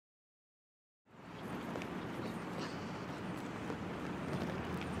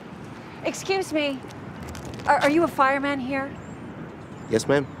Excuse me. Are you a fireman here? Yes,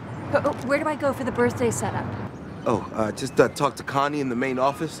 ma'am. Where do I go for the birthday setup? Oh, just talk to Connie in the main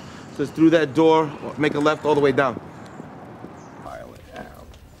office. Just through that door, make a left all the way down. File it out.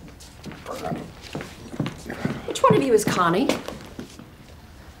 Which one of you is Connie?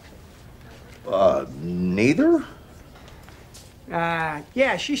 Neither?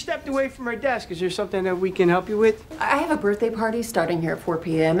 Yeah, she stepped away from her desk. Is there something that we can help you with? I have a birthday party starting here at 4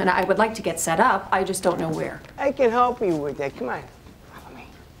 p.m. and I would like to get set up. I just don't know where. I can help you with that. Come on. Follow me.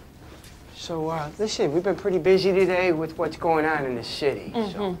 So, listen, we've been pretty busy today with what's going on in the city.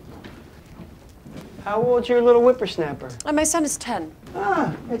 So. How old's your little whippersnapper? My son is 10.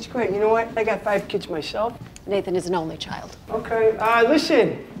 Ah, that's great. You know what? I got 5 kids myself. Nathan is an only child. Okay.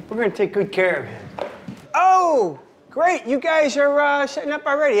 Listen, we're going to take good care of him. Oh! Great, you guys are setting up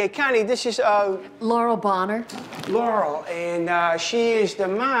already. Hey, Connie, this is Laurel Bonner. Laurel, and she is the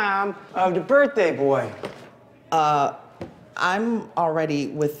mom of the birthday boy. I'm already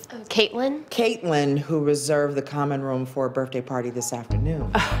with Caitlin? Caitlin, who reserved the common room for a birthday party this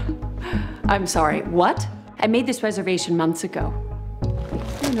afternoon. I'm sorry, what? I made this reservation months ago.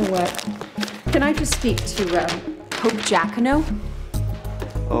 You know what? Can I just speak to Hope Jacquino?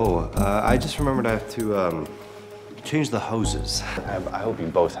 Oh, I just remembered I have to change the hoses. I hope you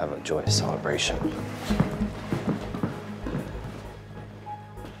both have a joyous celebration.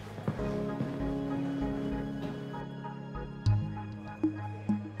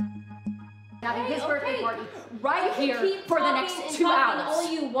 Having his birthday party right here for the next 2 hours.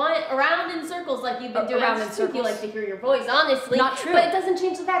 All you want, around in circles like you've been doing. Around in I think circles. you like to hear your voice, honestly. Not true. But it doesn't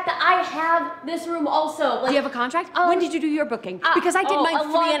change the fact that I have this room also. Like, Do you have a contract? When did you do your booking? Because I did mine a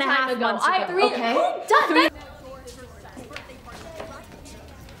long 3.5 time months ago. Okay. Who does that?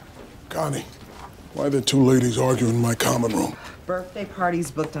 Connie, why are the 2 ladies arguing in my common room? Birthday party's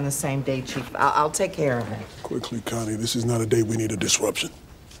booked on the same day, Chief. I'll take care of it. Quickly, Connie, this is not a day we need a disruption.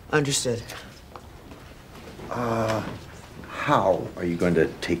 Understood. How are you going to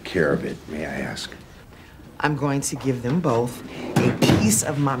take care of it, may I ask? I'm going to give them both a piece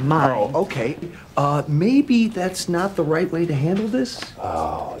of my mind. Oh, okay. Maybe that's not the right way to handle this?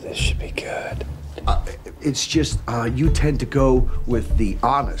 Oh, this should be good. It's just, you tend to go with the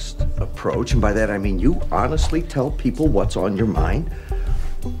honest approach, and by that I mean you honestly tell people what's on your mind.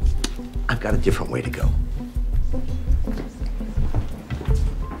 I've got a different way to go.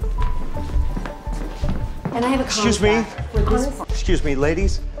 And I have a Excuse me? contract for this. Excuse me,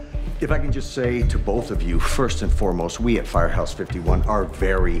 ladies. If I can just say to both of you, first and foremost, we at Firehouse 51 are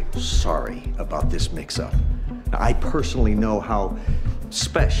very sorry about this mix-up. I personally know how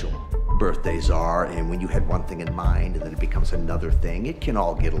special birthdays are, and when you had one thing in mind and then it becomes another thing, it can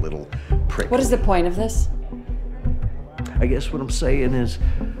all get a little prickly. What is the point of this? I guess what I'm saying is,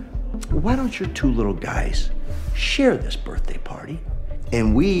 why don't your 2 little guys share this birthday party,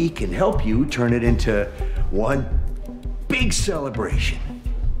 and we can help you turn it into one big celebration.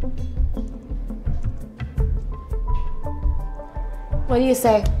 What do you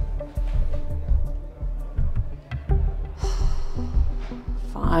say?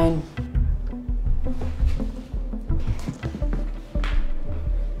 Fine.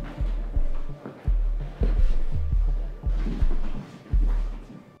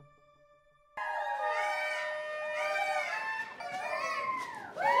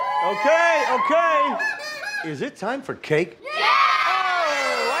 Okay. Is it time for cake? Oh,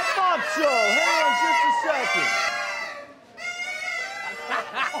 I thought so. Hang on just a second.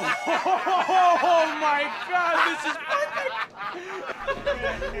 Oh my God, this is perfect.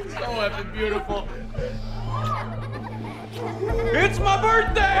 It's so effing beautiful. It's my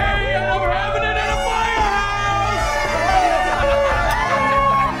birthday!